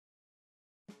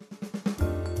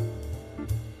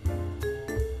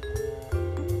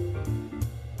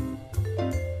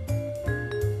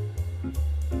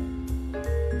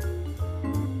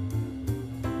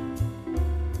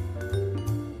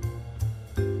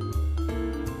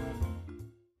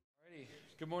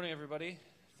morning, everybody.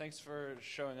 Thanks for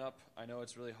showing up. I know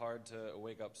it's really hard to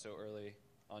wake up so early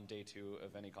on day 2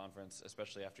 of any conference,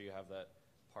 especially after you have that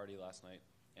party last night.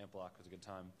 Amp Block was a good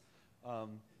time.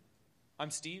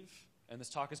 I'm Steve, and this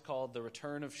talk is called The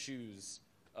Return of Shoes.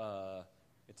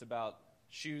 It's about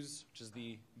Shoes, which is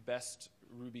the best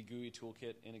Ruby GUI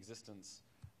toolkit in existence.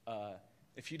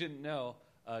 If you didn't know,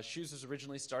 Shoes was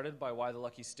originally started by Y the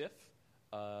Lucky Stiff,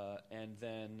 and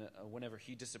then whenever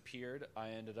he disappeared, I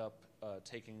ended up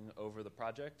taking over the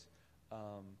project.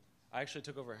 I actually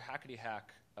took over Hackety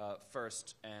Hack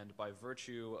first, and by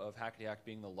virtue of Hackety Hack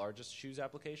being the largest Shoes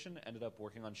application, ended up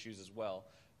working on Shoes as well,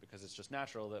 because it's just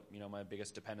natural that my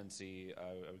biggest dependency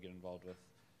I would get involved with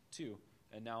too.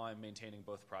 And now I'm maintaining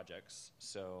both projects.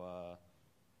 So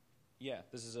yeah,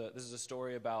 this is a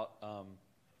story about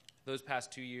those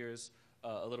past 2 years,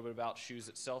 a little bit about Shoes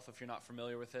itself if you're not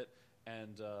familiar with it,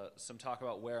 and some talk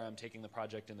about where I'm taking the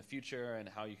project in the future and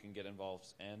how you can get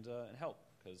involved and help,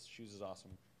 because Shoes is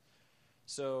awesome.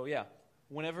 So yeah,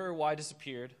 whenever Y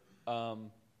disappeared, I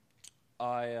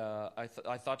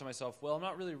thought to myself, well, I'm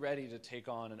not really ready to take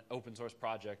on an open source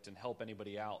project and help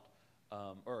anybody out,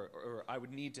 or I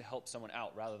would need to help someone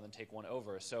out rather than take one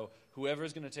over. So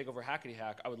whoever's going to take over Hackety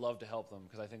Hack, I would love to help them,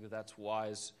 because I think that that's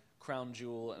Y's crown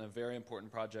jewel and a very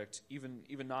important project, even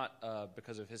not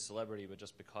because of his celebrity, but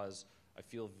just because I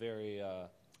feel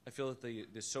that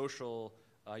the social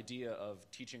idea of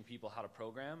teaching people how to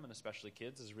program, and especially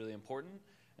kids, is really important.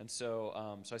 And so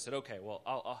I said, okay, well,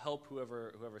 I'll help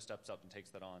whoever steps up and takes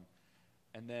that on.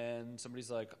 And then somebody's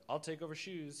like, I'll take over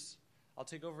Shoes, I'll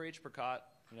take over Apricot,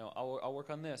 I'll work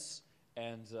on this.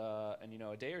 And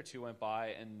a day or two went by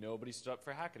and nobody stood up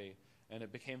for Hackety. And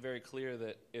it became very clear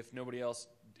that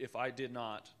if I did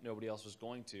not, nobody else was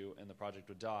going to, and the project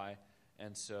would die.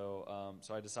 And so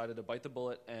I decided to bite the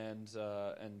bullet and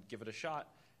give it a shot.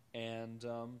 And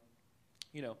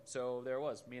so there it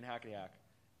was, me and Hackety Hack.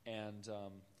 And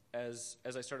as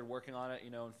I started working on it,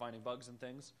 and finding bugs and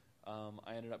things,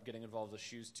 I ended up getting involved with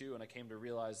Shoes too, and I came to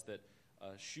realize that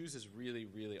Shoes is really,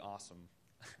 really awesome.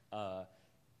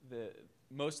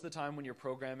 Most of the time when you're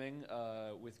programming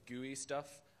with GUI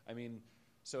stuff,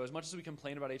 so as much as we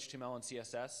complain about HTML and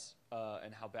CSS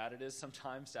and how bad it is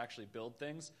sometimes to actually build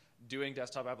things, doing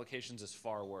desktop applications is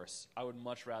far worse. I would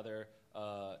much rather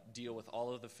deal with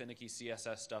all of the finicky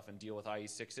CSS stuff and deal with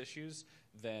IE6 issues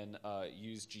than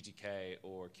use GTK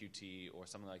or Qt or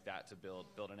something like that to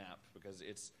build an app, because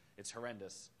it's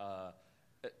horrendous.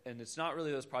 And it's not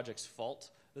really those projects'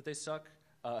 fault that they suck.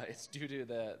 It's due to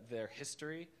their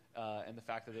history and the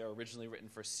fact that they were originally written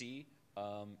for C.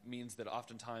 Means that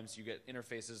oftentimes you get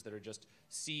interfaces that are just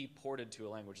C ported to a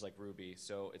language like Ruby.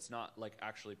 So it's not like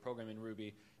actually programming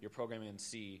Ruby, you're programming in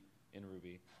C in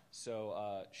Ruby.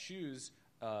 So Shoes,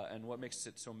 and what makes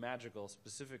it so magical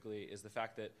specifically, is the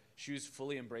fact that Shoes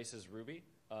fully embraces Ruby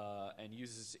and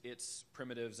uses its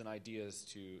primitives and ideas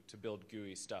to build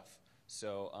GUI stuff.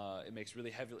 So it makes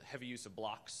really heavy use of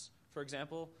blocks, for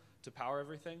example, to power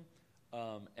everything.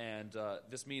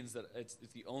 This means that it's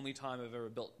the only time I've ever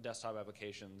built desktop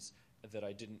applications that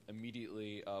I didn't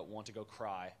immediately want to go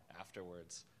cry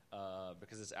afterwards,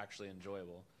 because it's actually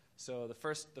enjoyable. So the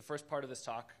first part of this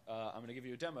talk, I'm going to give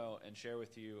you a demo and share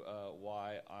with you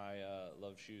why I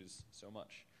love Shoes so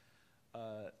much.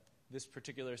 This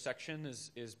particular section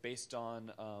is based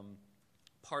on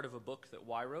part of a book that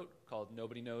Y wrote called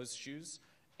Nobody Knows Shoes,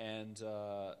 and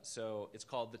so it's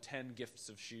called The 10 Gifts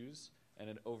of Shoes. And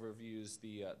it overviews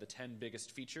the 10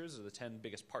 biggest features or the 10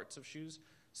 biggest parts of Shoes.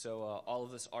 So all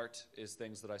of this art is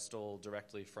things that I stole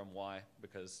directly from Y,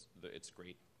 because it's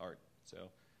great art. So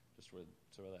just where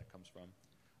that comes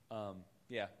from.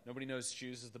 Yeah, Nobody Knows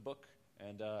Shoes is the book,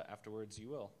 and afterwards you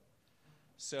will.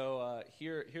 So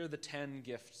here are the 10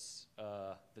 gifts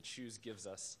that Shoes gives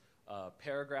us.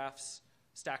 Paragraphs,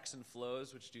 stacks and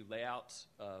flows, which do layout,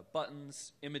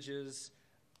 buttons, images,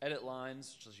 edit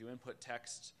lines, which lets you input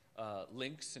text,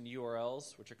 links and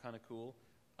URLs, which are kind of cool,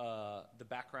 the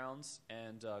backgrounds,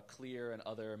 and clear and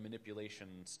other manipulation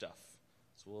stuff.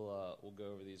 So we'll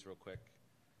go over these real quick.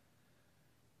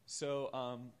 So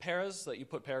paras let you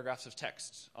put paragraphs of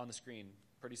text on the screen.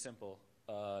 Pretty simple.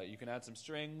 You can add some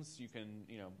strings. You can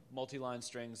multi-line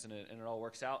strings, and it all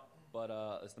works out. But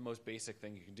it's the most basic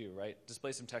thing you can do, right?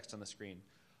 Display some text on the screen.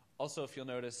 Also, if you'll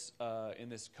notice in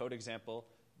this code example,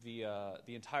 the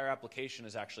entire application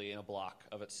is actually in a block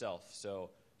of itself. So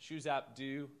Shoes app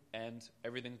do, and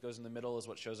everything that goes in the middle is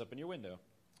what shows up in your window.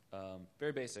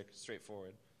 Very basic,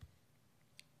 straightforward.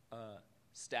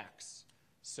 Stacks.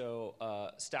 So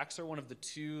stacks are one of the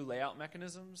 2 layout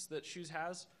mechanisms that Shoes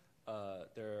has.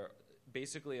 They're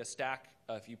basically a stack.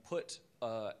 If you put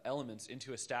elements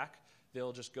into a stack,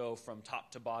 they'll just go from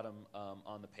top to bottom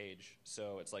on the page.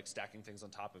 So it's like stacking things on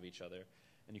top of each other.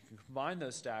 And you can combine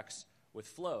those stacks with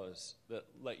flows that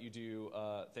let you do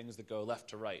things that go left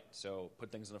to right. So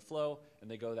put things in a flow,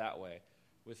 and they go that way.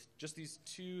 With just these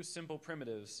two simple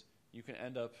primitives, you can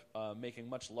end up making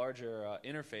much larger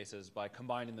interfaces by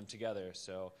combining them together.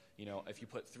 So, if you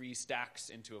put 3 stacks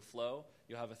into a flow,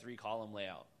 you'll have a 3-column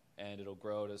layout, and it'll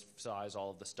grow to size all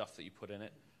of the stuff that you put in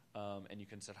it. And you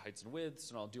can set heights and widths,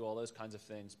 and I'll do all those kinds of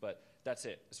things. But that's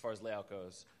it as far as layout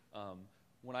goes.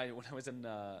 When I was in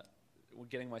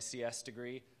getting my CS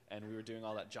degree, and we were doing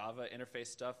all that Java interface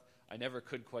stuff, I never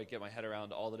could quite get my head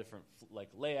around all the different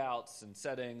layouts and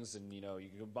settings, and you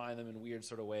can combine them in weird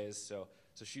sort of ways. So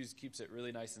Shoes keeps it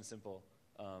really nice and simple,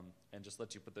 and just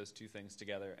lets you put those two things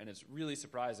together. And it's really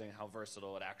surprising how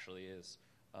versatile it actually is,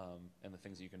 and the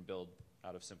things that you can build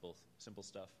out of simple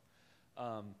stuff.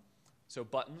 So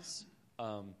buttons.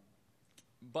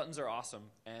 Buttons are awesome,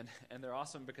 and they're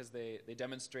awesome because they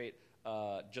demonstrate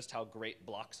just how great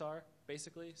blocks are,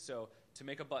 basically. So to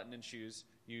make a button in Shoes,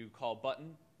 you call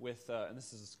button with, and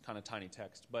this is kind of tiny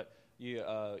text, but you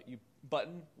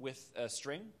button with a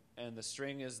string, and the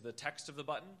string is the text of the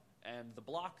button, and the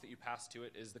block that you pass to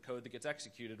it is the code that gets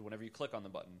executed whenever you click on the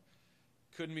button.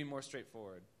 Couldn't be more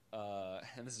straightforward.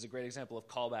 And this is a great example of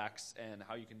callbacks and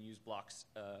how you can use blocks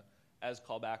as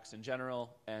callbacks in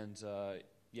general. And I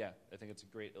think it's a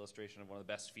great illustration of one of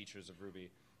the best features of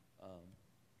Ruby.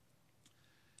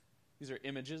 These are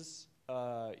images.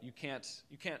 You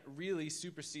can't really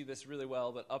super see this really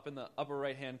well, but up in the upper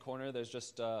right-hand corner, there's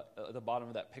just at the bottom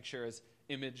of that picture is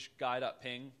image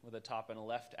guy.ping with a top and a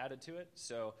left added to it.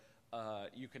 So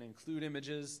you can include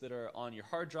images that are on your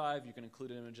hard drive. You can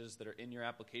include images that are in your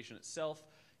application itself.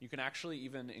 You can actually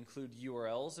even include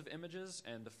URLs of images,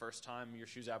 and the first time your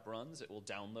Shoes app runs, it will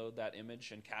download that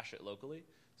image and cache it locally.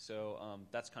 So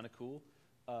that's kind of cool.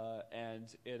 And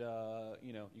it,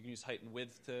 you can use height and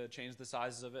width to change the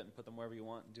sizes of it and put them wherever you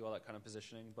want and do all that kind of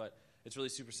positioning. But it's really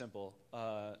super simple.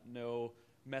 No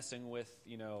messing with,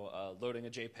 loading a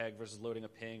JPEG versus loading a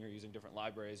ping or using different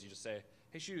libraries. You just say,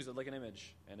 hey, Shoes, I'd like an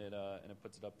image, and it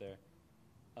puts it up there.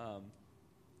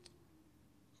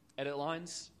 Edit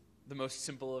lines, the most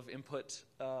simple of input,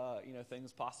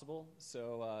 things possible.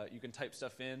 So you can type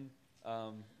stuff in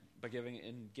by give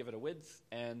it a width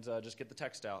and just get the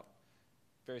text out.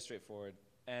 Very straightforward.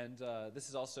 And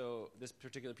this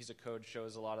particular piece of code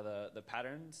shows a lot of the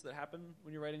patterns that happen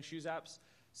when you're writing Shoes apps.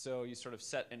 So you sort of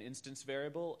set an instance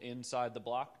variable inside the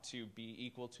block to be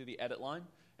equal to the edit line,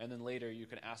 and then later you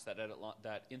can ask that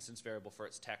that instance variable for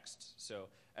its text. So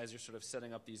as you're sort of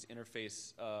setting up these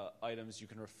interface items, you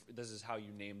can this is how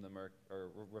you name them or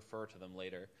refer to them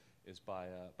later, is by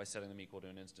setting them equal to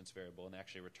an instance variable, and they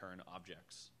actually return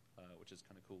objects, which is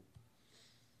kind of cool.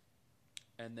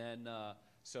 And then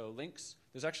so links.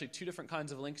 There's actually 2 different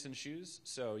kinds of links in Shoes.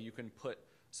 So you can put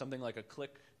something like a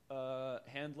click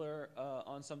handler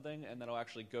on something, and that'll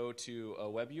actually go to a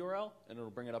web URL, and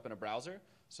it'll bring it up in a browser.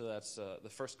 So that's the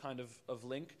first kind of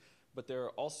link. But there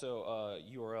are also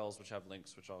URLs which have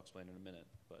links, which I'll explain in a minute.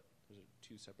 But those are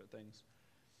 2 separate things.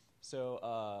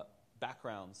 So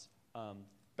backgrounds.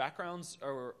 Backgrounds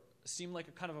seem like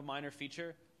a kind of a minor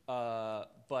feature,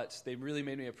 but they really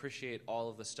made me appreciate all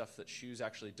of the stuff that Shoes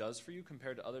actually does for you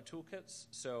compared to other toolkits.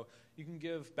 So you can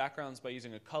give backgrounds by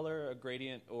using a color, a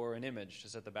gradient, or an image to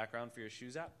set the background for your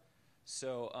Shoes app.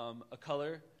 So a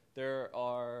color, there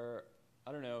are,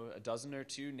 a dozen or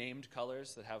 2 named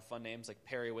colors that have fun names like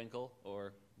periwinkle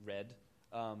or red.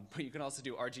 But you can also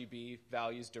do RGB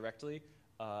values directly.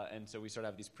 And so we sort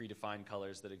of have these predefined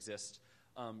colors that exist.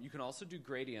 You can also do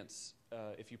gradients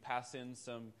if you pass in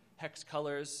some hex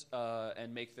colors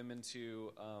and make them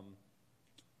into,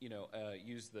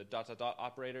 use the ...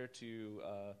 operator to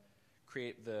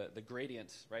create the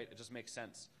gradient, right? It just makes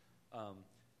sense.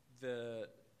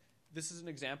 This is an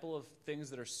example of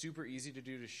things that are super easy to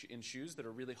do in Shoes that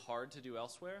are really hard to do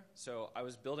elsewhere. So I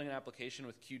was building an application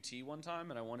with Qt one time,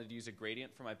 and I wanted to use a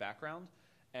gradient for my background.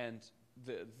 And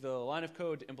the line of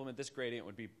code to implement this gradient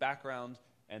would be background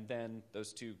and then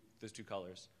those two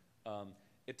colors.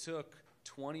 It took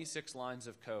 26 lines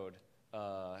of code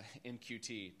in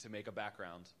Qt to make a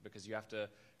background, because you have to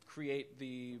create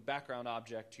the background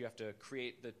object, you have to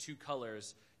create the 2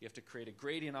 colors, you have to create a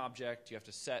gradient object, you have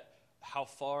to set how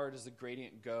far does the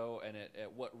gradient go and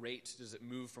at what rate does it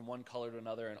move from one color to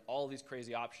another, and all these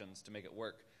crazy options to make it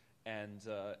work. And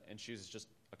Shoes is just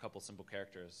a couple simple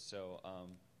characters. So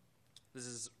this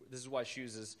is why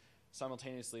Shoes is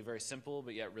simultaneously very simple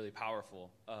but yet really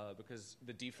powerful, because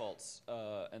the defaults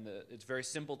it's very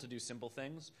simple to do simple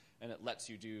things, and it lets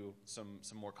you do some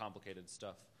more complicated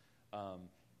stuff.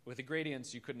 with the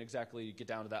gradients, you couldn't exactly get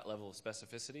down to that level of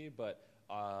specificity, but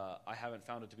I haven't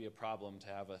found it to be a problem to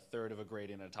have a third of a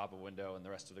gradient at the top of a window and the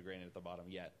rest of the gradient at the bottom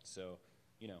yet. So,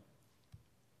 you know.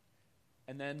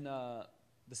 And then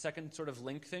the second sort of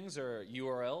link things are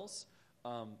URLs.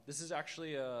 This is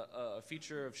actually a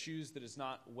feature of shoes that is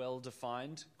not well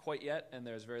defined quite yet, and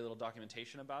there's very little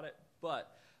documentation about it.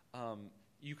 But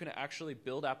you can actually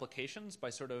build applications by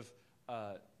sort of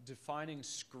defining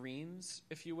screens,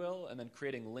 if you will, and then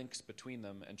creating links between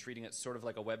them and treating it sort of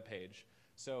like a web page.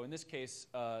 So in this case,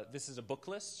 this is a book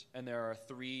list, and there are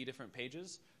 3 different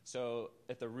pages. So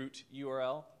at the root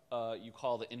URL, you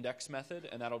call the index method,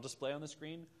 and that'll display on the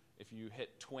screen. If you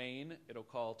hit Twain, it'll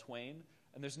call Twain.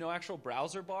 And there's no actual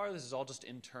browser bar. This is all just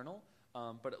internal,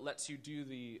 but it lets you do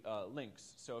the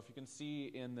links. So if you can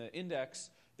see in the index,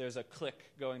 there's a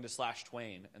click going to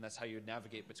 /Twain, and that's how you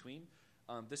navigate between.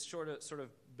 This sort of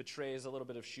betrays a little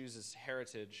bit of Shoes'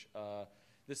 heritage.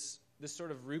 This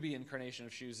sort of Ruby incarnation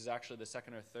of Shoes is actually the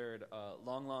second or third.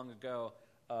 Long ago,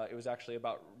 it was actually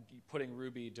about putting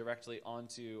Ruby directly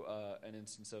onto an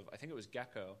instance of, I think it was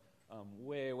Gecko,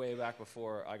 way back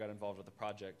before I got involved with the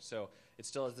project. So it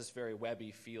still has this very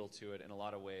webby feel to it in a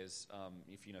lot of ways.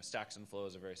 If you know, stacks and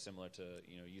flows are very similar to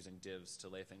using divs to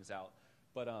lay things out.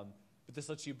 But this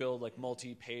lets you build like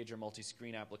multi-page or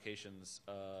multi-screen applications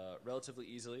relatively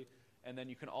easily. And then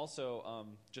you can also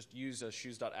just use a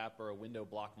shoes.app or a window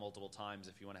block multiple times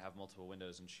if you want to have multiple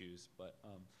windows in Shoes. But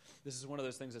this is one of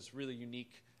those things that's really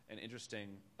unique and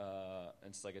interesting. And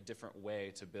it's like a different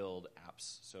way to build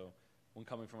apps. So when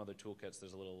coming from other toolkits,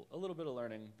 there's a little bit of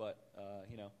learning, but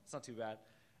it's not too bad.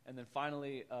 And then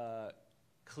finally,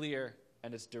 clear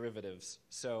and its derivatives.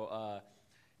 So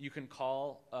you can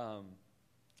call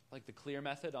like the clear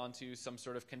method onto some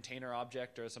sort of container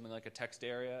object or something like a text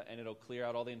area, and it'll clear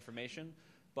out all the information.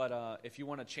 But if you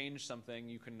want to change something,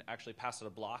 you can actually pass it a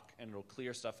block, and it'll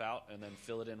clear stuff out and then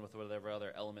fill it in with whatever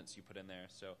other elements you put in there.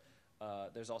 So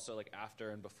there's also like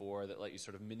after and before that let you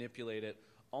sort of manipulate it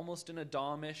almost in a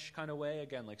DOM-ish kind of way,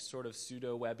 again, like sort of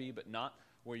pseudo-webby, but not,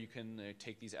 where you can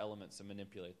take these elements and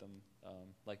manipulate them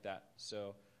like that.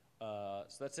 So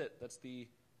that's it. That's the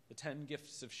 10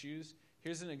 gifts of Shoes.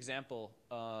 Here's an example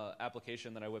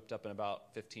application that I whipped up in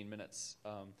about 15 minutes.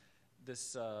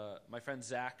 My friend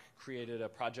Zach created a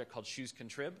project called Shoes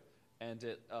Contrib, and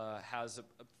it has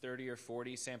 30 or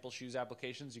 40 sample Shoes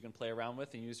applications you can play around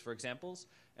with and use for examples.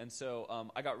 And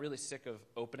so I got really sick of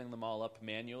opening them all up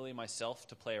manually myself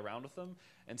to play around with them.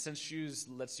 And since Shoes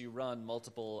lets you run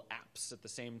multiple apps at the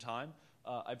same time,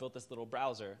 I built this little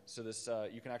browser. So this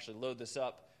you can actually load this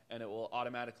up, and it will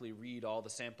automatically read all the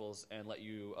samples and let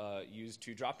you use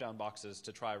 2 drop-down boxes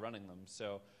to try running them.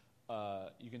 So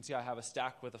you can see I have a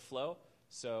stack with a flow.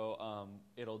 So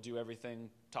it'll do everything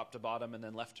top to bottom and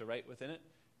then left to right within it.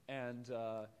 And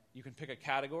you can pick a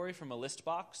category from a list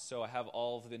box. So I have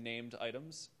all of the named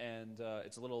items, and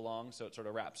it's a little long, so it sort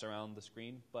of wraps around the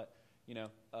screen. But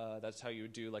that's how you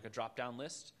would do like a drop-down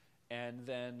list. And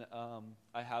then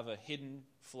I have a hidden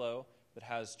flow that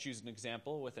has choose an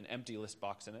example with an empty list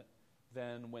box in it.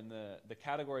 Then when the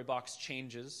category box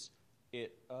changes,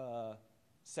 it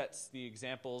sets the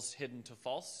examples hidden to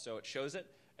false, so it shows it,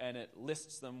 and it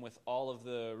lists them with all of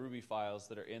the Ruby files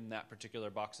that are in that particular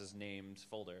box's named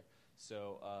folder.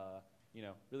 So,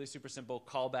 really super simple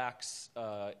callbacks,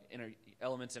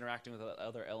 elements interacting with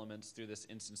other elements through this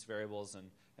instance variables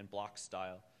and block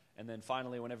style. And then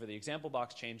finally, whenever the example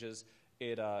box changes,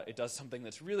 it does something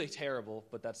that's really terrible,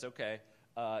 but that's okay.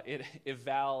 It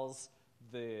evals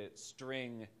the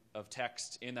string of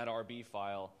text in that RB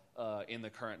file in the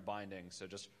current binding. So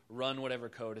just run whatever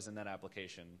code is in that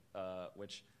application,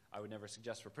 which I would never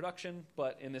suggest for production.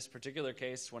 But in this particular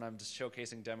case, when I'm just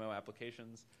showcasing demo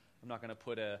applications, I'm not going to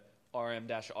put a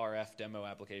rm-rf demo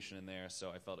application in there.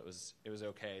 So I felt it was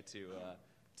okay to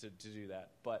do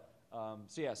that. But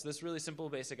so this really simple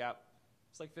basic app.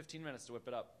 It's like 15 minutes to whip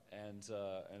it up, and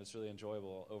it's really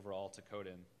enjoyable overall to code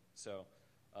in. So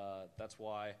that's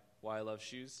why I love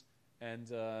Shoes.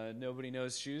 And nobody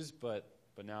knows Shoes, but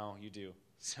now you do.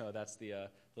 So that's the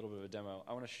little bit of a demo.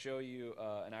 I want to show you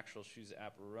an actual Shoes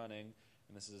app running.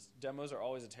 And demos are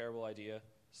always a terrible idea.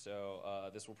 So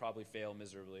this will probably fail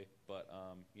miserably. But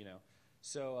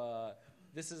So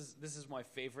this is my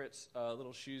favorite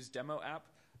little Shoes demo app.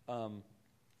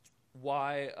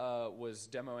 Was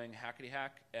demoing Hackety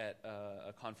Hack at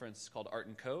a conference called Art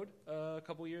and Code a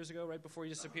couple years ago, right before he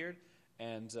disappeared.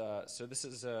 And so this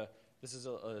is a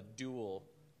dual.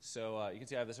 So you can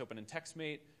see I have this open in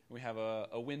TextMate. We have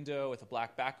a window with a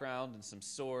black background and some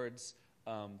swords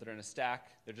that are in a stack.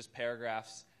 They're just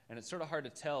paragraphs. And it's sort of hard to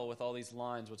tell with all these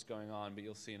lines what's going on, but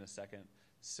you'll see in a second.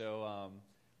 So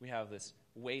we have this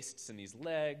waists and these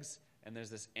legs, and there's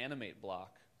this animate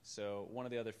block. So one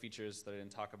of the other features that I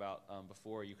didn't talk about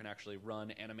before, you can actually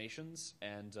run animations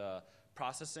and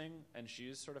processing, and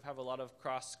shoes sort of have a lot of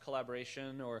cross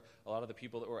collaboration, or a lot of the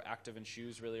people that were active in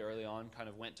shoes really early on kind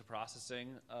of went to processing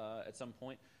at some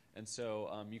point. And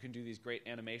so you can do these great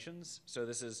animations. So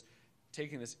this is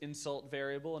taking this insult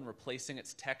variable and replacing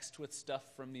its text with stuff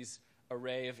from these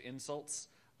array of insults,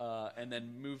 and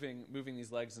then moving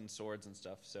these legs and swords and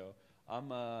stuff. So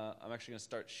I'm actually going to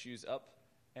start shoes up,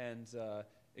 and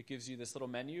it gives you this little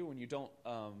menu when you don't.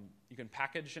 You can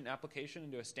package an application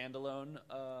into a standalone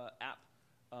app,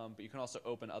 but you can also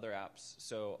open other apps.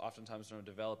 So oftentimes when I'm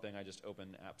developing, I just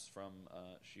open apps from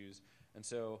shoes. And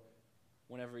so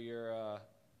whenever you're,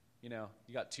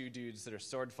 you got two dudes that are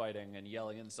sword fighting and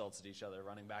yelling insults at each other,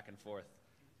 running back and forth,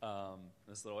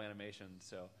 this little animation.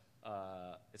 So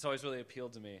it's always really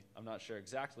appealed to me. I'm not sure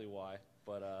exactly why,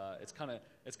 but it's kind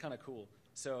of cool.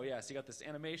 So yeah, so you got this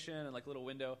animation and like little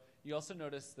window. You also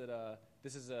notice that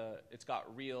it's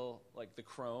got real, like the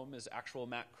Chrome is actual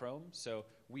Mac Chrome. So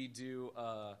we do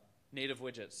native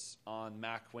widgets on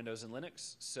Mac, Windows, and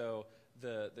Linux. So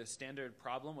the standard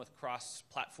problem with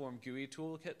cross-platform GUI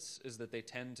toolkits is that they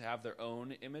tend to have their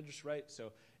own image, right?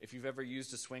 So if you've ever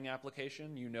used a Swing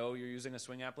application, you know you're using a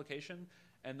Swing application,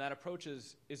 and that approach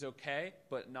is okay,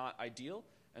 but not ideal.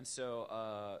 And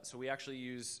so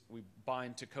we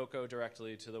bind to Cocoa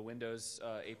directly to the Windows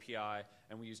API,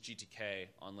 and we use GTK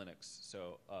on Linux.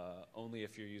 So only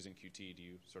if you're using Qt do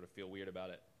you sort of feel weird about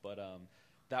it. But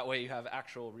that way you have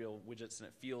actual real widgets, and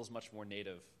it feels much more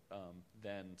native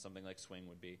than something like Swing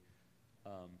would be.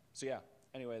 So yeah,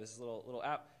 anyway, this is a little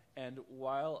app. And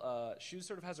while Shoes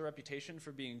sort of has a reputation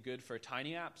for being good for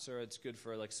tiny apps, or it's good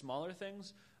for like smaller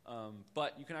things,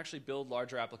 but you can actually build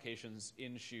larger applications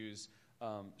in Shoes.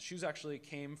 Shoes actually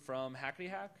came from Hackety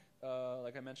Hack,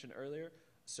 like I mentioned earlier.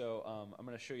 So I'm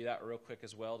going to show you that real quick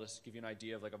as well, just to give you an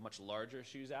idea of like a much larger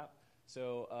Shoes app.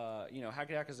 So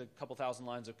Hackety Hack is a couple thousand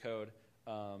lines of code,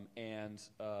 and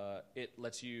it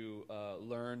lets you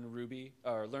learn Ruby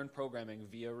or learn programming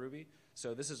via Ruby.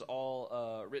 So this is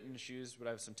all written in Shoes, but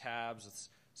I have some tabs with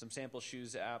some sample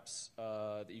Shoes apps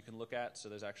that you can look at. So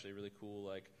there's actually really cool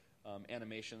like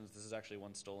animations. This is actually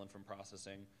one stolen from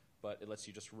processing, but it lets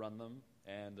you just run them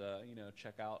and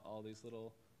check out all these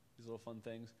little fun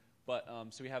things. But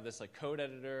so we have this like code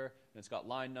editor, and it's got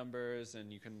line numbers,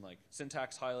 and you can like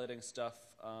syntax highlighting stuff.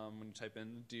 When you type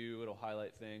in do, it'll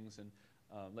highlight things and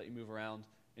let you move around.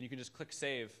 And you can just click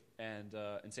save and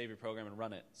save your program and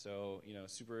run it. So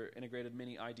super integrated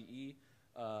mini IDE.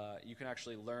 You can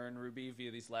actually learn Ruby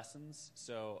via these lessons.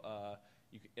 So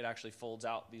it actually folds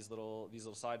out these little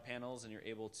side panels, and you're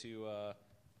able to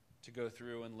go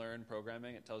through and learn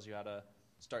programming. It tells you how to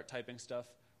start typing stuff.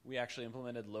 We actually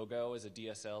implemented Logo as a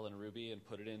DSL in Ruby and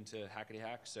put it into Hackety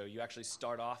Hack. So you actually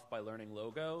start off by learning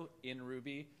Logo in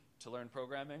Ruby to learn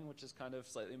programming, which is kind of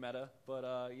slightly meta,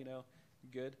 but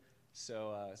good.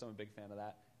 So I'm a big fan of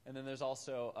that. And then there's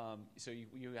also, so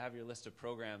you have your list of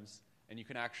programs, and you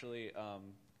can actually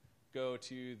go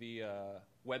to the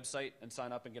website and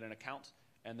sign up and get an account,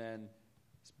 and then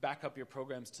back up your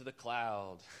programs to the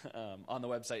cloud on the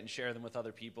website and share them with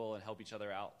other people and help each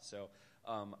other out. So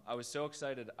I was so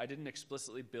excited. I didn't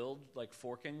explicitly build like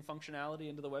forking functionality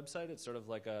into the website. It's sort of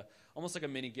like almost like a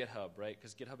mini GitHub, right?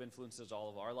 Because GitHub influences all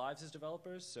of our lives as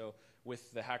developers. So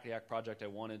with the Hackety Hack project, I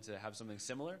wanted to have something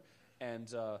similar.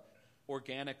 And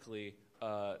organically,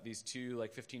 these two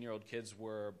like 15-year-old kids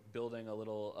were building a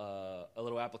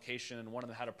little application, and one of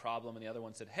them had a problem, and the other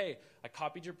one said, "Hey, I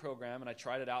copied your program and I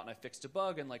tried it out and I fixed a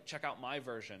bug, and like check out my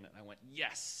version." And I went,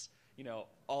 "Yes,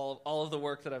 all of the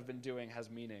work that I've been doing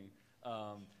has meaning."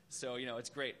 So it's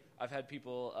great. I've had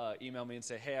people email me and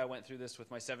say, "Hey, I went through this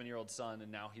with my 7-year-old son,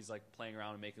 and now he's like playing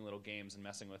around and making little games and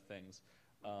messing with things."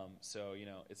 So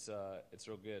it's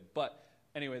real good. But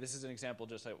anyway, this is an example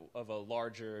just of a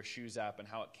larger Shoes app and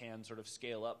how it can sort of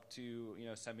scale up to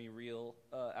semi-real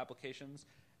applications.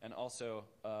 And also,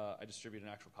 I distribute an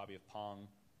actual copy of Pong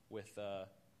with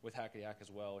Hackety Hack as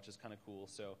well, which is kind of cool.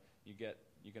 So you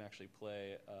can actually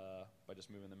play by just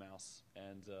moving the mouse.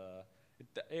 And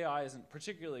the AI isn't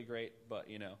particularly great, but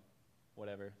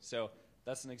whatever. So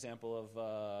that's an example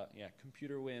of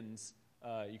computer wins.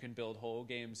 You can build whole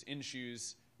games in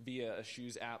Shoes via a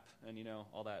Shoes app, and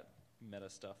all that meta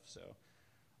stuff. So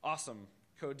awesome.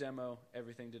 Code demo,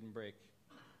 everything didn't break.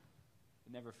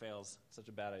 It never fails. Such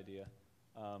a bad idea.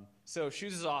 So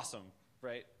Shoes is awesome,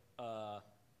 right?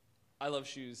 I love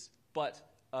Shoes, but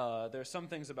there are some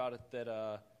things about it that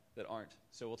aren't.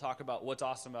 So we'll talk about what's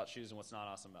awesome about Shoes and what's not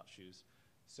awesome about Shoes.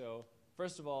 So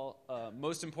first of all,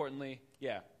 most importantly,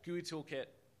 GUI toolkit.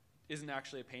 isn't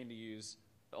actually a pain to use.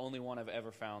 The only one I've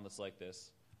ever found that's like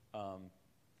this.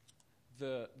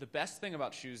 The best thing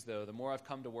about shoes, though, the more I've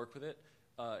come to work with it,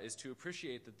 is to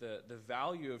appreciate that the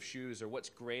value of shoes, or what's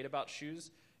great about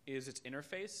shoes, is its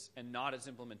interface and not its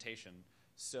implementation.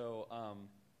 So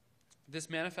this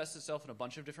manifests itself in a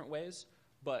bunch of different ways,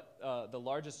 but the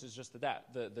largest is just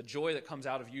that. The joy that comes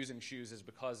out of using shoes is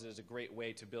because it is a great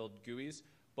way to build GUIs,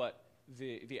 but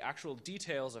the actual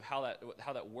details of how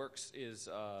that works is,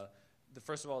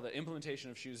 first of all, the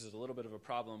implementation of shoes is a little bit of a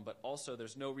problem, but also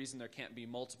there's no reason there can't be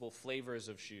multiple flavors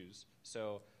of shoes.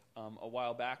 So a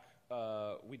while back,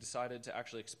 we decided to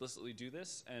actually explicitly do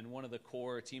this, and one of the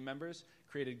core team members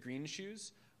created green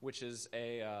shoes, which is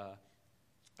a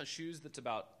shoes that's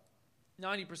about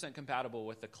 90% compatible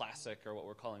with the classic, or what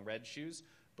we're calling red shoes,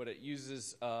 but it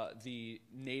uses the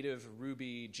native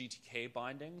Ruby GTK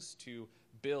bindings to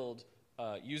build,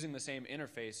 using the same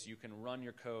interface, you can run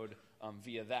your code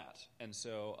via that. And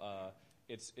so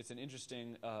it's an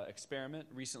interesting experiment,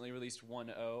 recently released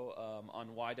 1.0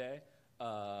 on Y-Day.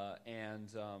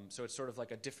 So it's sort of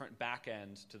like a different back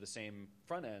end to the same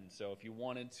front end. So if you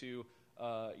wanted to,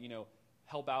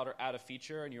 help out or add a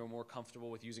feature and you're more comfortable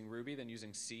with using Ruby than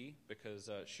using C, because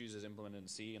shoes is implemented in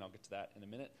C, and I'll get to that in a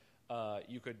minute,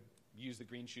 you could use the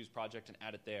Green Shoes project and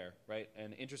add it there, right?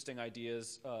 And interesting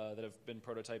ideas that have been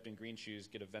prototyped in Green Shoes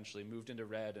get eventually moved into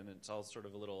Red, and it's all sort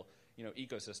of a little,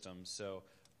 ecosystem. So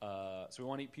we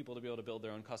want people to be able to build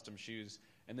their own custom shoes.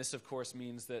 And this, of course,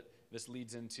 means that this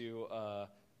leads into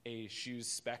a shoes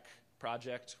spec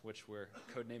project, which we're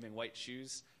codenaming White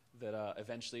Shoes, that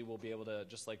eventually we'll be able to,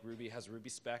 just like Ruby has Ruby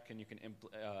spec, and you can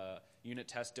unit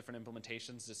test different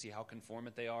implementations to see how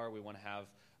conformant they are. We want to have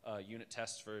unit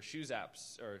tests for shoes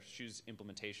apps or shoes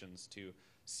implementations to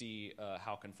see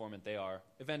how conformant they are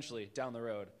eventually down the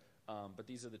road. But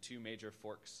these are the two major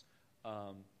forks.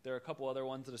 There are a couple other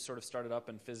ones that have sort of started up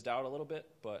and fizzed out a little bit,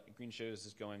 but Green Shoes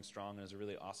is going strong and is a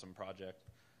really awesome project.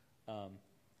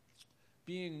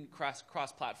 Being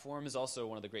cross-platform is also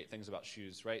one of the great things about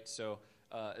shoes, right? So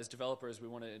as developers, we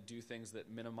want to do things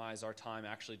that minimize our time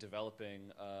actually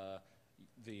developing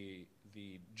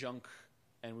the junk,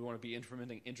 and we want to be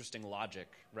implementing interesting logic,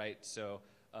 right? So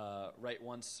write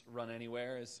once, run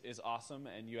anywhere is awesome,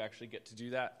 and you actually get to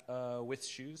do that with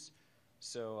shoes.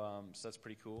 So that's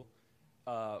pretty cool.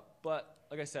 But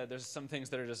like I said, there's some things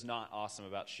that are just not awesome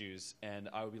about shoes, and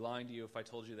I would be lying to you if I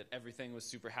told you that everything was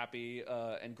super happy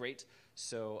and great.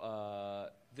 So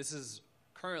this is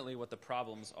currently what the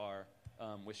problems are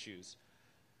with shoes.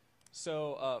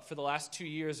 So for the last 2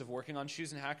 years of working on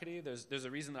shoes in Hackety, there's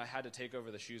a reason that I had to take over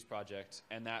the shoes project,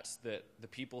 and that's that the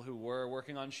people who were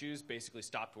working on shoes basically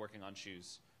stopped working on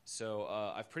shoes. So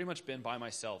I've pretty much been by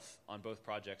myself on both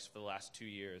projects for the last 2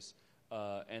 years.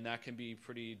 And that can be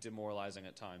pretty demoralizing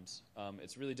at times.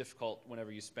 It's really difficult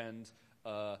whenever you spend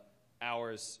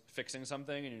hours fixing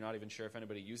something and you're not even sure if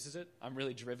anybody uses it. I'm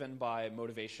really driven by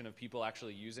motivation of people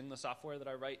actually using the software that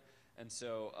I write. And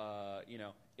so,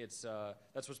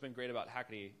 that's what's been great about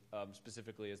Hackety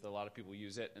specifically, is that a lot of people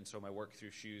use it. And so my work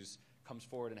through shoes comes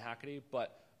forward in Hackety.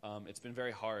 But it's been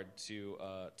very hard to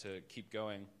keep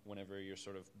going whenever you're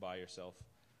sort of by yourself.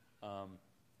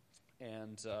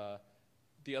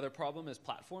 The other problem is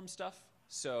platform stuff.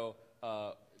 So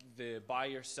the by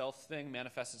yourself thing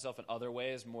manifests itself in other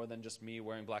ways more than just me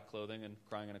wearing black clothing and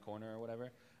crying in a corner or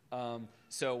whatever.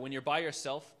 So when you're by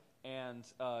yourself and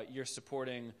you're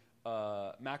supporting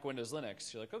Mac, Windows,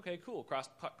 Linux, you're like, okay, cool,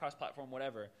 cross-platform,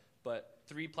 whatever. But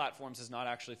 3 platforms is not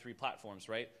actually 3 platforms,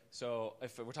 right? So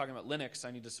if we're talking about Linux,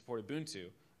 I need to support Ubuntu,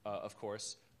 of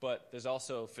course. But there's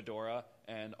also Fedora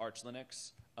and Arch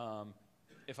Linux.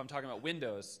 If I'm talking about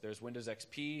Windows, there's Windows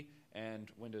XP and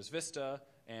Windows Vista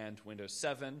and Windows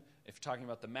 7. If you're talking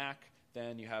about the Mac,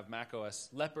 then you have Mac OS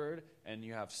Leopard, and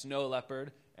you have Snow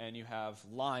Leopard, and you have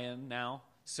Lion now.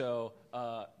 So,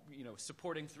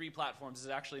 supporting 3 platforms is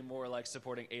actually more like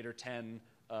supporting 8 or 10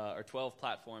 or 12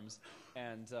 platforms.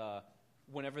 And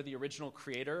whenever the original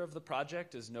creator of the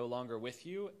project is no longer with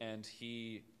you, and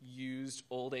he used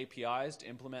old APIs to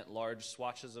implement large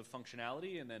swatches of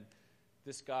functionality, and then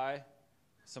this guy,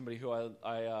 somebody who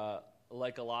I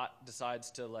like a lot,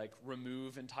 decides to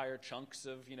remove entire chunks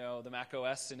of the Mac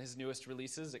OS in his newest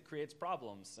releases, it creates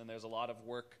problems, and there's a lot of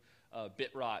work.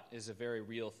 Bit rot is a very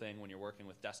real thing when you're working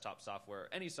with desktop software,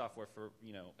 any software for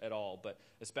at all, but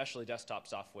especially desktop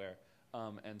software.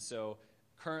 And so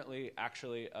currently,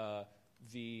 actually,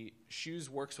 the Shoes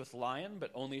works with Lion,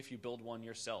 but only if you build one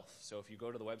yourself. So if you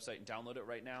go to the website and download it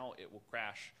right now, it will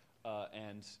crash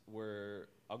and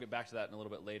I'll get back to that in a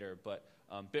little bit later, but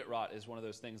bit rot is one of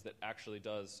those things that actually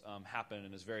does happen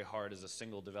and is very hard as a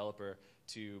single developer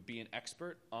to be an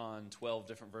expert on 12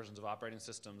 different versions of operating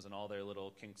systems and all their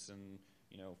little kinks and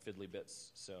fiddly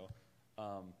bits. So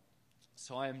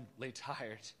I'm late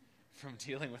tired from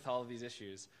dealing with all of these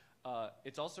issues.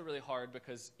 It's also really hard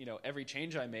because every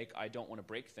change I make, I don't want to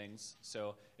break things.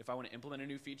 So if I want to implement a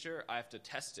new feature, I have to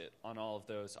test it on all of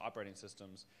those operating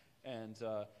systems. And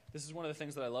this is one of the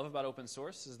things that I love about open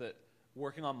source is that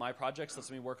working on my projects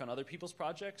lets me work on other people's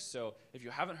projects. So if you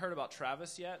haven't heard about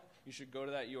Travis yet, you should go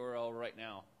to that URL right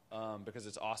now because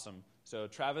it's awesome. So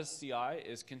Travis CI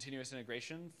is continuous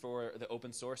integration for the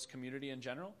open source community in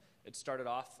general. It started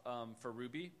off for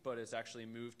Ruby, but it's actually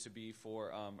moved to be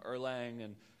for Erlang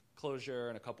and Clojure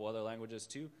and a couple other languages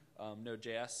too.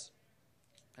 Node.js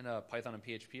and Python and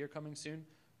PHP are coming soon.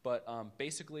 But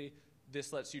basically,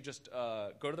 this lets you just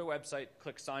go to their website,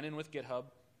 click sign in with GitHub.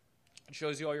 It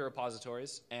shows you all your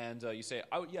repositories, and you say,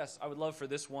 yes, I would love for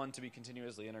this one to be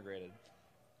continuously integrated.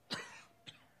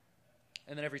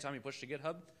 And then every time you push to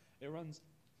GitHub, it runs,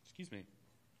 excuse me,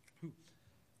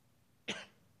 it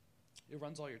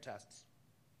runs all your tests.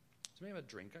 So maybe have a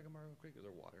drink I can borrow real quick? Is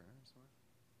there water in there somewhere?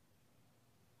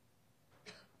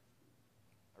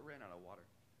 I ran out of water.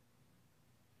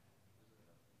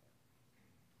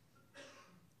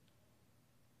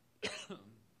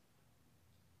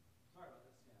 Sorry about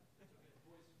this, Stan. It's okay. The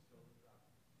voice is still dropped.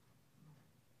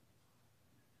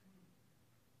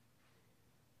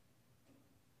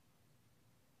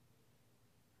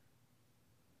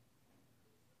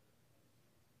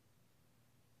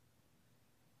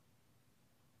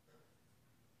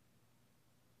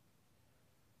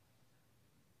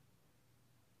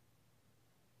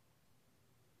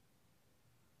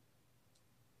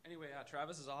 Anyway,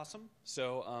 Travis is awesome.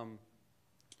 So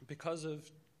because of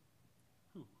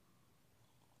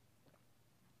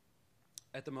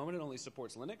at the moment, it only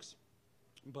supports Linux,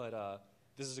 but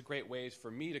this is a great way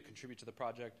for me to contribute to the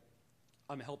project.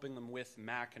 I'm helping them with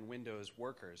Mac and Windows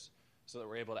workers so that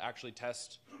we're able to actually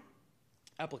test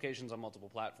applications on multiple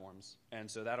platforms. And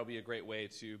so that'll be a great way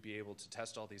to be able to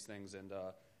test all these things and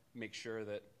make sure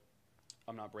that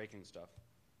I'm not breaking stuff.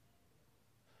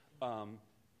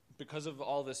 Because of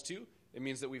all this too, it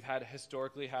means that we've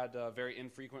historically had very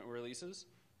infrequent releases.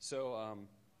 So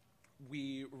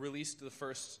we released the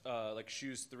first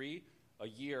Shoes 3 a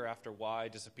year after Y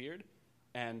disappeared,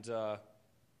 and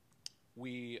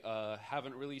we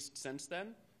haven't released since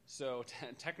then. So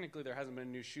technically there hasn't been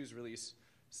a new Shoes release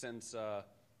since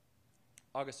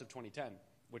August of 2010,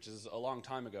 which is a long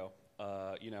time ago.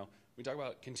 We talk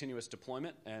about continuous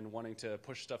deployment and wanting to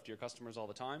push stuff to your customers all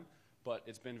the time, but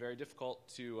it's been very difficult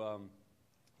to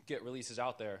get releases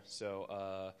out there.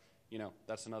 So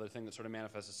that's another thing that sort of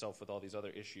manifests itself with all these other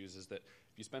issues is that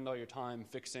if you spend all your time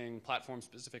fixing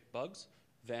platform-specific bugs,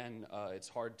 then it's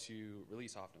hard to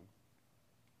release often.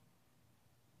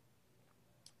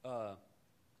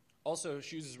 Also,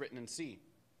 Shoes is written in C.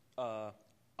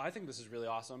 I think this is really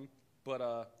awesome,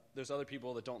 but there's other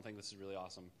people that don't think this is really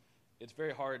awesome. It's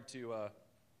very hard to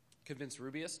convince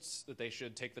Rubyists that they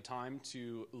should take the time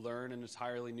to learn an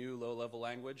entirely new low-level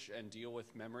language and deal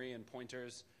with memory and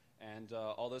pointers and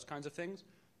all those kinds of things.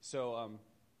 So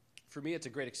for me, it's a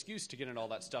great excuse to get into all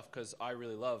that stuff because I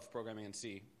really love programming in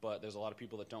C, but there's a lot of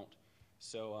people that don't.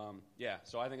 So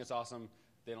so I think it's awesome.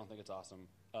 They don't think it's awesome.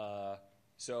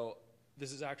 So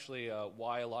this is actually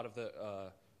why a lot of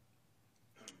the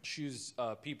Shoes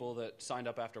people that signed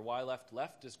up after Y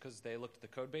left is because they looked at the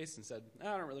code base and said,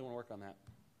 I don't really want to work on that.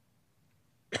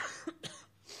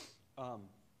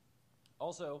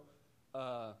 Also,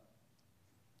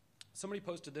 somebody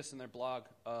posted this in their blog,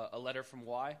 a letter from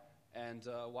Y, and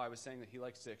Y was saying that he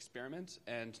likes to experiment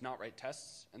and not write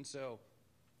tests, and so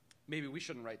maybe we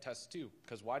shouldn't write tests too,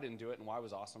 because Y didn't do it and Y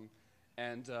was awesome.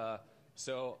 And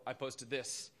so I posted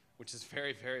this, which is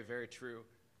very, very, very true.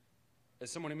 As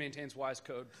someone who maintains Y's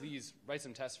code, please write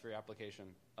some tests for your application.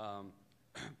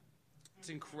 It's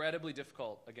incredibly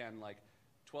difficult. Again,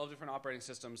 12 different operating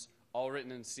systems, all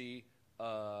written in C.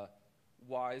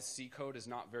 Y's C code is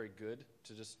not very good,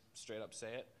 to just straight up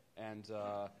say it. And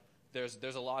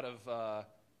there's a lot of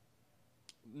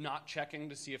not checking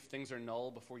to see if things are null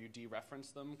before you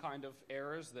dereference them kind of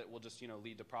errors that will just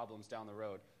lead to problems down the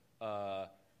road.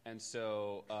 And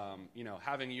so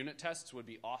having unit tests would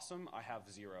be awesome. I have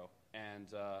 0. And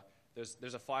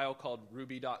there's a file called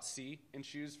ruby.c in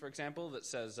Shoes, for example, that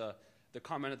says the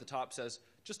comment at the top says,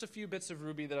 just a few bits of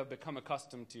Ruby that I've become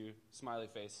accustomed to, smiley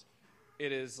face.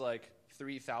 It is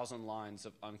 3,000 lines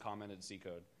of uncommented C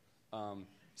code.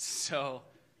 So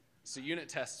unit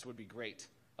tests would be great.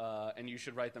 and you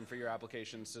should write them for your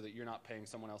application so that you're not paying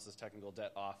someone else's technical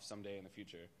debt off someday in the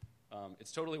future.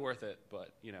 It's totally worth it,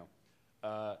 but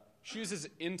Shoes is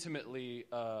intimately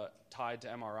tied to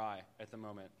MRI at the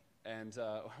moment, and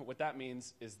what that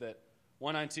means is that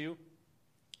 192,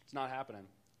 it's not happening.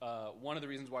 One of the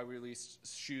reasons why we released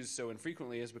Shoes so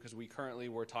infrequently is because we currently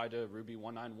were tied to Ruby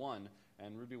 191,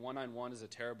 and Ruby 191 is a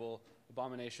terrible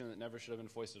abomination that never should have been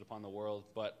foisted upon the world,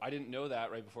 but I didn't know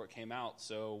that right before it came out,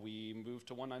 so we moved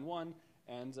to 191,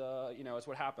 and it's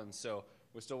what happens. So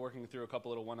we're still working through a couple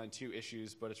little 192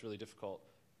 issues, but it's really difficult.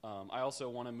 I also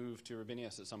want to move to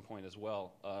Rubinius at some point as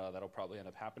well. That'll probably end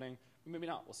up happening. Maybe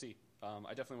not. We'll see. I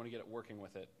definitely want to get it working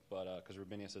with it, but because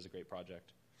Rubinius is a great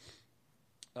project.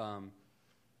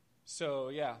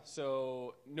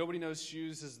 So nobody knows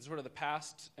Shoes is sort of the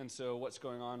past, and so what's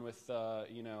going on with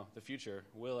the future?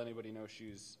 Will anybody know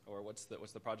Shoes, or what's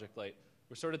the project like?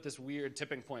 We're sort of at this weird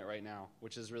tipping point right now,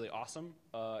 which is really awesome,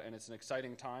 and it's an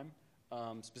exciting time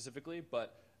specifically,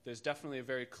 but there's definitely a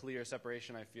very clear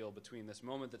separation, I feel, between this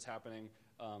moment that's happening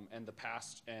and the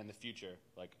past and the future.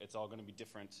 Like, it's all going to be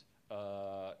different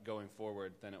going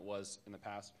forward than it was in the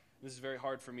past. And this is very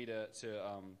hard for me to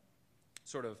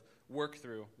sort of work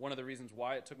through. One of the reasons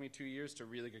why it took me 2 years to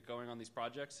really get going on these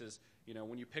projects is,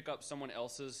 when you pick up someone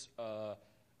else's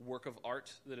work of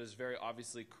art that is very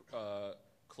obviously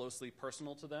closely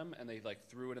personal to them, and they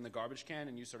threw it in the garbage can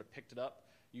and you sort of picked it up,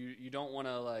 you don't want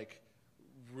to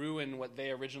ruin what they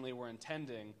originally were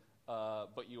intending,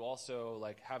 but you also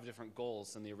have different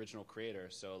goals than the original creator.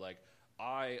 So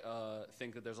I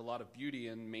think that there's a lot of beauty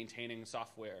in maintaining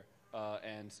software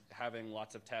and having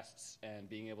lots of tests and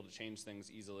being able to change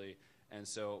things easily. And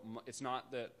so it's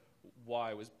not that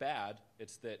Y was bad,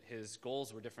 it's that his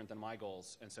goals were different than my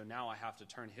goals. And so now I have to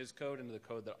turn his code into the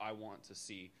code that I want to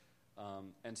see.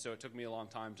 And so it took me a long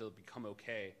time to become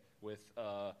okay with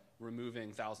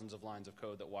removing thousands of lines of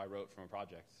code that Y wrote from a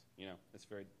project. It's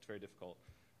very difficult.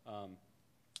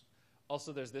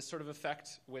 Also, there's this sort of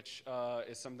effect, which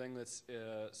is something that's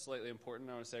slightly important.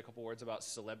 I want to say a couple words about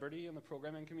celebrity in the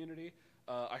programming community.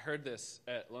 I heard this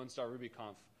at Lone Star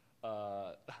RubyConf.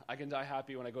 I can die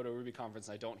happy when I go to a Ruby conference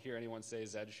and I don't hear anyone say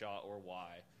Zed Shah or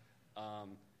Y.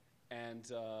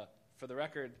 For the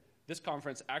record, this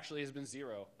conference actually has been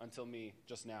 0 until me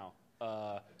just now.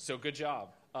 So good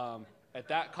job. At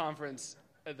that conference,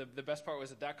 the best part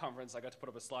was at that conference, I got to put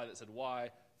up a slide that said Y,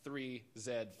 3,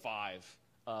 Z, 5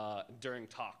 during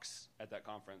talks at that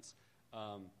conference.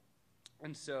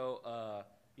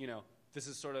 This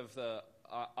is sort of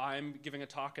I'm giving a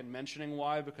talk and mentioning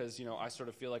Y because, I sort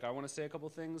of feel like I want to say a couple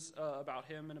things about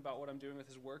him and about what I'm doing with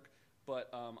his work, but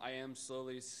I am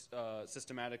slowly,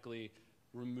 systematically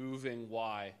removing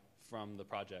Y from the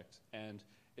project. And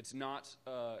it's not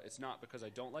because I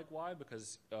don't like Y,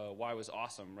 because Y was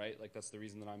awesome, right? That's the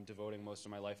reason that I'm devoting most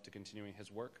of my life to continuing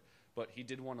his work. But he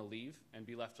did want to leave and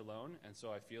be left alone, and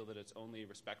so I feel that it's only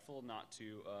respectful not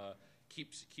to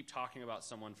keep talking about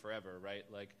someone forever, right?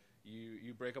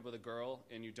 You break up with a girl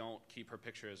and you don't keep her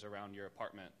pictures around your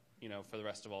apartment, for the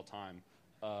rest of all time.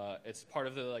 It's part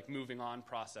of the moving on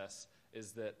process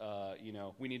is that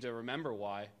we need to remember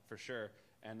Y for sure,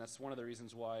 and that's one of the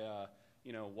reasons why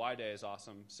Y Day is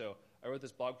awesome. So I wrote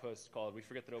this blog post called "We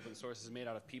Forget That Open Source is Made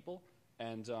Out of People,"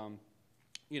 and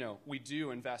we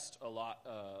do invest a lot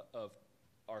of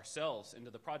ourselves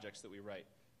into the projects that we write.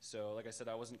 So like I said,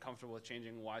 I wasn't comfortable with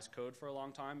changing Y's code for a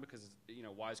long time because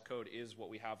Y's code is what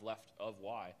we have left of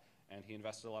Y, and he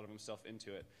invested a lot of himself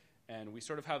into it. And we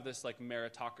sort of have this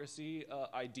meritocracy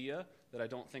idea that I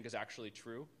don't think is actually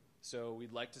true. So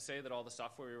we'd like to say that all the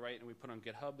software we write and we put on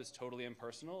GitHub is totally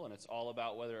impersonal, and it's all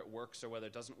about whether it works or whether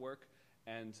it doesn't work.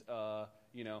 And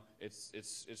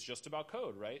it's just about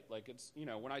code, right?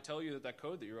 When I tell you that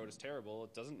code that you wrote is terrible,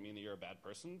 it doesn't mean that you're a bad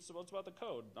person. So it's about the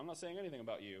code. I'm not saying anything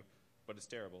about you, but it's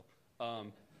terrible.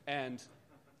 And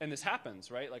this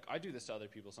happens, right? I do this to other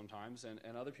people sometimes,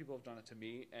 and other people have done it to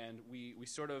me, and we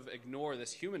sort of ignore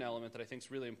this human element that I think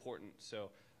is really important. So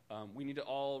we need to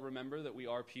all remember that we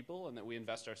are people and that we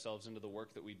invest ourselves into the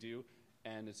work that we do,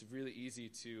 and it's really easy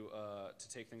to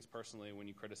take things personally when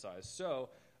you criticize. So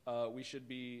we should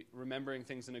be remembering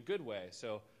things in a good way.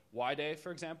 So Y Day,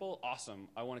 for example, awesome.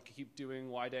 I want to keep doing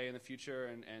Y Day in the future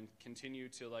and continue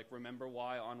to remember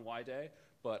Y on Y Day,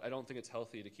 but I don't think it's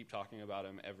healthy to keep talking about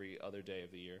him every other day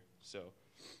of the year. So,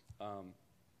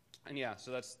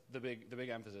 so that's the big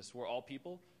emphasis. We're all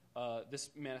people.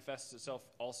 This manifests itself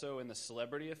also in the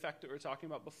celebrity effect that we were talking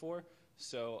about before.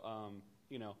 So,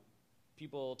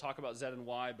 people talk about Z and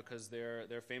Y because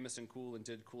they're famous and cool and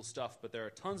did cool stuff, but there are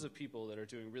tons of people that are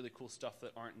doing really cool stuff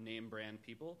that aren't name brand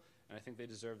people, and I think they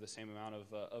deserve the same amount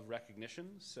of recognition.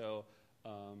 So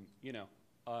you know,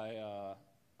 I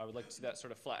would like to see that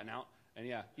sort of flatten out. And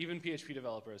yeah, even PHP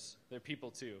developers, they're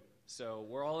people too. So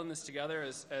we're all in this together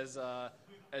as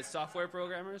software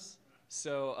programmers.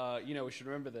 So you know, we should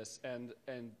remember this, and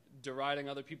deriding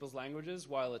other people's languages,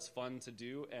 while it's fun to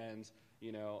do, and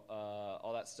you know,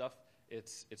 all that stuff,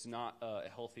 it's not a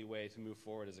healthy way to move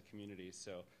forward as a community.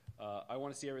 So I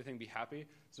want to see everything be happy.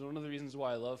 So one of the reasons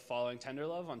why I love following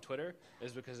Tenderlove on Twitter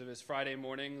is because of his Friday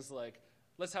mornings, like,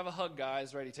 let's have a hug,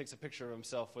 guys, right? He takes a picture of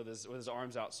himself with his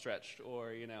arms outstretched,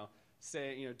 or you know,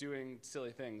 doing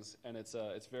silly things, and it's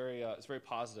very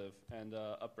positive and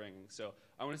upbringing. So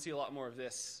I want to see a lot more of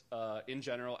this in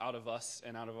general out of us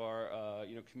and out of our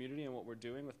you know, community and what we're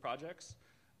doing with projects.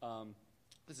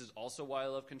 This is also why I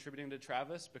love contributing to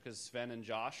Travis, because Sven and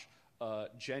Josh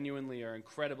genuinely are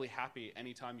incredibly happy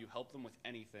anytime you help them with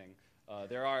anything.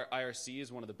 Their IRC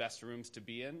is one of the best rooms to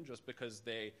be in, just because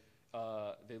they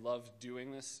love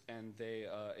doing this, and they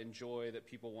enjoy that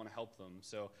people want to help them.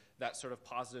 So that sort of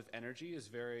positive energy is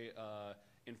very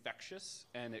infectious,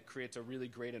 and it creates a really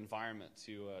great environment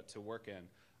to work in.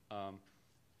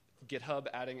 GitHub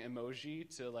adding emoji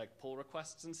to like pull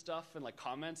requests and stuff and like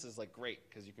comments is like great,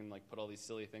 because you can like put all these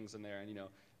silly things in there and, you know,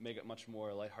 make it much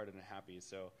more lighthearted and happy.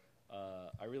 So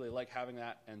I really like having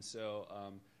that, and so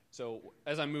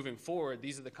as I'm moving forward,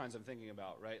 these are the kinds I'm thinking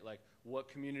about, right? Like, what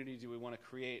community do we want to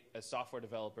create as software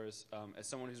developers, as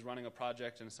someone who's running a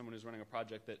project, and as someone who's running a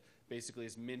project that basically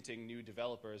is minting new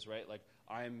developers, right? Like,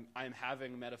 I'm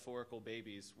having metaphorical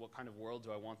babies. What kind of world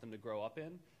do I want them to grow up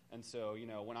in? And so, you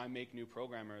know, when I make new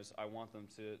programmers, I want them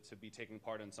to be taking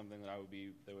part in something that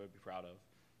they would be proud of.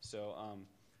 So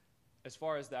as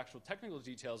far as the actual technical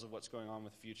details of what's going on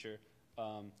with the future,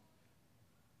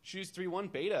 Shoes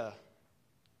 3.1 beta,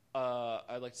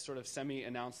 I'd like to sort of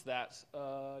semi-announce that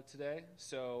today.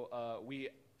 So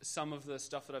some of the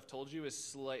stuff that I've told you is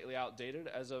slightly outdated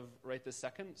as of right this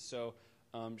second. So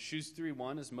Shoes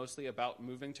 3.1 is mostly about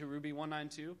moving to Ruby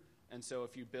 1.9.2. And so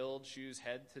if you build Shoes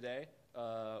head today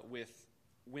with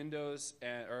Windows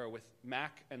or with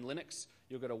Mac and Linux,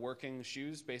 you'll get a working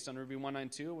Shoes based on Ruby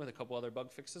 1.9.2 with a couple other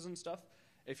bug fixes and stuff.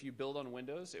 If you build on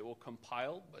Windows, it will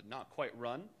compile but not quite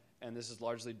run. And this is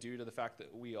largely due to the fact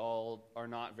that we all are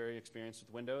not very experienced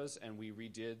with Windows, and we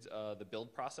redid the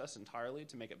build process entirely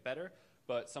to make it better,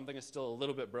 but something is still a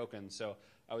little bit broken. So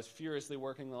I was furiously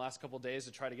working the last couple days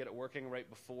to try to get it working right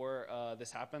before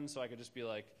this happened, so I could just be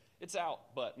like, it's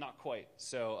out, but not quite.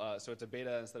 So it's a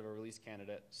beta instead of a release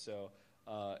candidate. So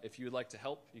if you would like to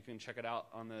help, you can check it out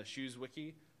on the Shoes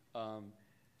wiki.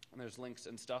 And there's links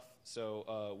and stuff.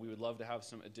 So we would love to have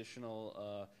some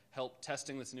additional help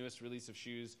testing this newest release of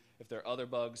Shoes. If there are other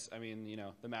bugs, I mean, you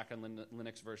know, the Mac and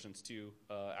Linux versions too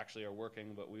actually are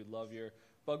working, but we'd love your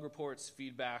bug reports,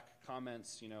 feedback,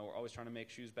 comments. You know, we're always trying to make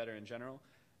Shoes better in general.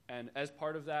 And as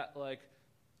part of that, like,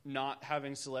 not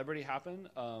having celebrity happen,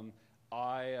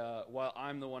 while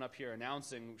I'm the one up here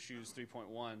announcing Shoes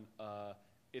 3.1,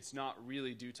 it's not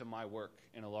really due to my work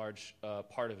in a large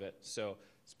part of it. So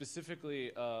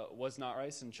specifically, Was Not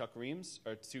Rice and Chuck Reams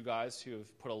are two guys who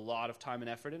have put a lot of time and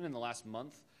effort in the last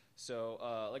month.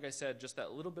 So like I said, just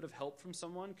that little bit of help from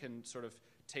someone can sort of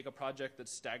take a project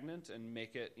that's stagnant and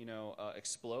make it, you know,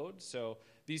 explode. So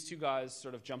these two guys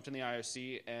sort of jumped in the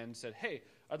IRC and said, hey,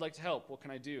 I'd like to help. What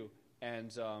can I do?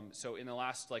 And so in the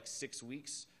last like 6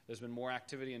 weeks, there's been more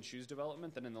activity in Shoes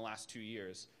development than in the last 2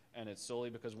 years. And it's solely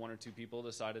because one or two people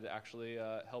decided to actually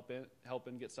help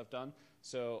and get stuff done.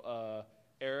 So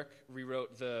Eric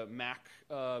rewrote the Mac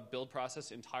build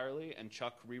process entirely, and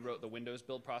Chuck rewrote the Windows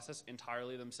build process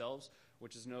entirely themselves,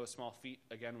 which is no small feat,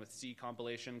 again, with C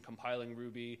compilation, compiling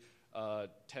Ruby,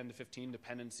 10 to 15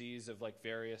 dependencies of like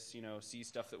various, you know, C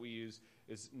stuff that we use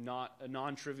is not a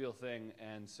non-trivial thing.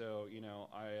 And so, you know,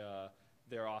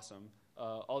 they're awesome.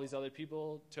 All these other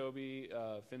people, Toby,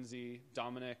 Finzi,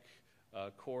 Dominic,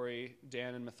 Corey,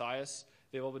 Dan, and Matthias,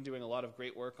 they've all been doing a lot of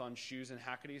great work on Shoes and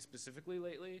Hackety specifically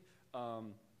lately.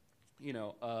 You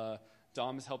know,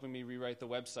 Dom is helping me rewrite the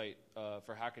website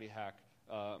for Hackety Hack.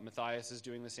 Matthias is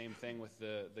doing the same thing with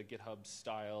the GitHub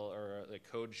style or the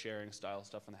code sharing style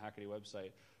stuff on the Hackety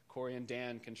website. Corey and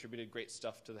Dan contributed great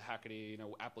stuff to the Hackety, you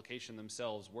know, application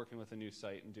themselves, working with a new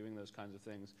site and doing those kinds of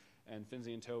things. And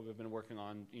Finzi and Tobe have been working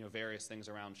on, you know, various things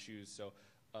around Shoes. So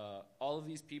all of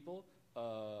these people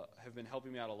have been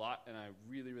helping me out a lot, and I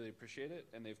really, really appreciate it.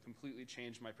 And they've completely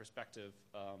changed my perspective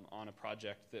on a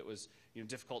project that was, you know,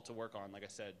 difficult to work on. Like I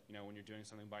said, you know, when you're doing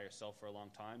something by yourself for a long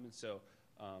time, and so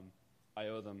I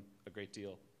owe them a great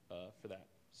deal for that.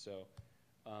 So,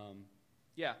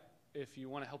 yeah, if you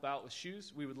want to help out with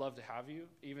Shoes, we would love to have you.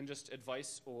 Even just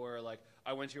advice or like,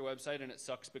 I went to your website and it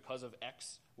sucks because of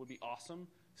X would be awesome.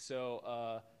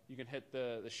 So you can hit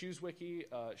the shoes wiki.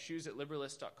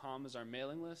 Shoes@liberalist.com is our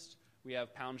mailing list. We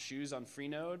have Pound Shoes on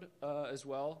Freenode as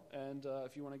well, and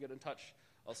if you want to get in touch.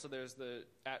 Also, there's the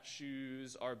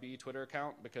 @ShoesRB Twitter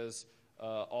account, because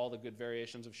all the good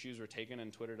variations of shoes were taken,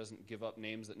 and Twitter doesn't give up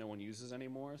names that no one uses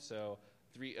anymore. So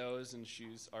 3 O's in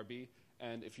ShoesRB.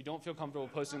 And if you don't feel comfortable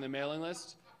posting the mailing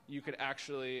list, you could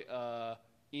actually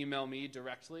email me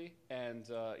directly, and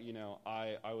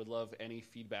I would love any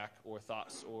feedback or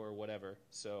thoughts or whatever.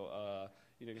 So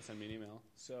you can send me an email.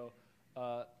 So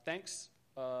thanks.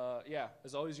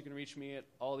 As always, you can reach me at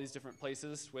all these different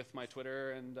places with my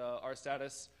Twitter and our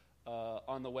status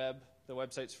on the web. The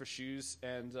website's for shoes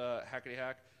and Hackety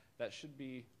Hack. That should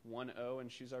be 1O in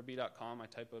shoesrb.com. I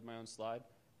typoed my own slide.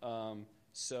 I'm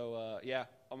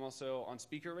also on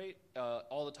Speaker Rate.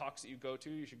 All the talks that you go to,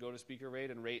 you should go to Speaker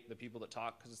Rate and rate the people that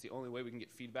talk, because it's the only way we can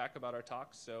get feedback about our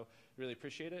talks. So really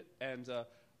appreciate it. And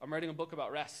I'm writing a book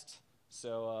about REST.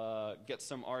 So get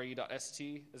some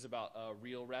re.st is about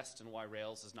real REST and why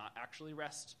Rails is not actually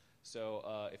REST.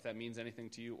 So if that means anything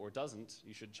to you or doesn't,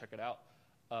 you should check it out.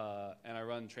 And I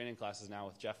run training classes now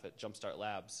with Jeff at Jumpstart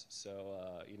Labs.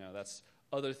 So that's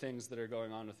other things that are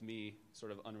going on with me,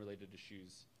 sort of unrelated to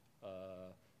shoes.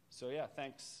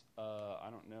 Thanks. I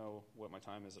don't know what my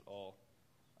time is at all.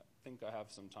 I think I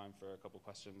have some time for a couple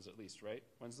questions at least, right?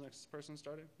 When's the next person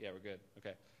starting? Yeah, we're good.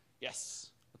 Okay.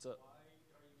 Yes. What's up? Why are you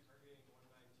targeting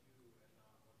 192 and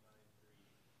not 193?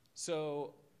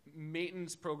 So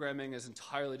maintenance programming is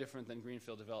entirely different than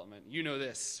greenfield development. You know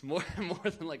this more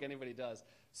than like anybody does.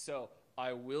 So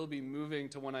I will be moving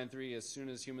to 193 as soon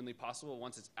as humanly possible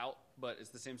once it's out, but it's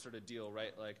the same sort of deal,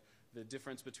 right? Like the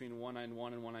difference between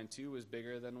 191 and 192 is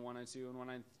bigger than 192 and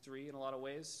 193 in a lot of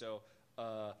ways. So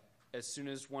as soon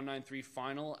as 193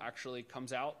 final actually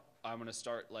comes out, I'm going to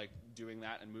start like doing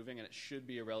that and moving, and it should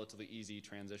be a relatively easy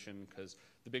transition, because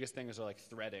the biggest thing is like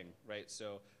threading, right?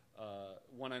 So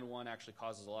 191 actually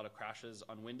causes a lot of crashes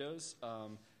on Windows,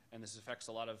 and this affects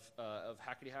a lot of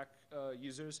Hackety Hack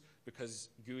users, because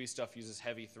GUI stuff uses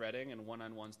heavy threading, and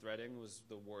 191's threading was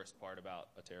the worst part about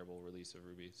a terrible release of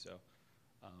Ruby. So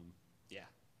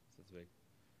that's big.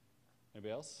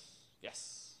 Anybody else?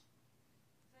 Yes.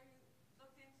 So you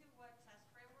looked into what test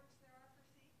frameworks there are for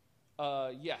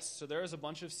C? Yes. So there is a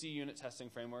bunch of C unit testing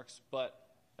frameworks,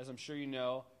 but as I'm sure you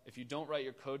know, if you don't write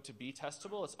your code to be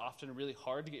testable, it's often really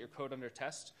hard to get your code under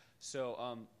test.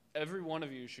 So every one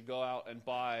of you should go out and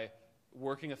buy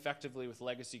Working Effectively with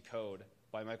Legacy Code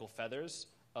by Michael Feathers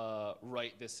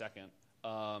right this second.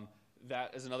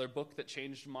 That is another book that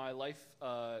changed my life.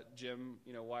 Jim,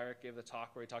 Wyrick gave the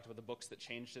talk where he talked about the books that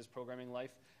changed his programming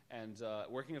life, and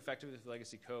Working Effectively with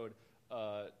Legacy Code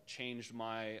changed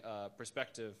my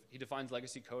perspective. He defines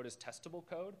legacy code as testable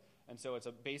code, and so it's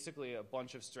basically a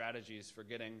bunch of strategies for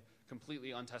getting completely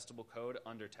untestable code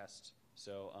under test.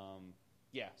 So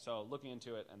so looking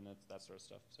into it and that sort of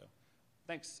stuff. So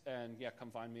thanks, and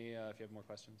come find me if you have more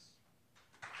questions.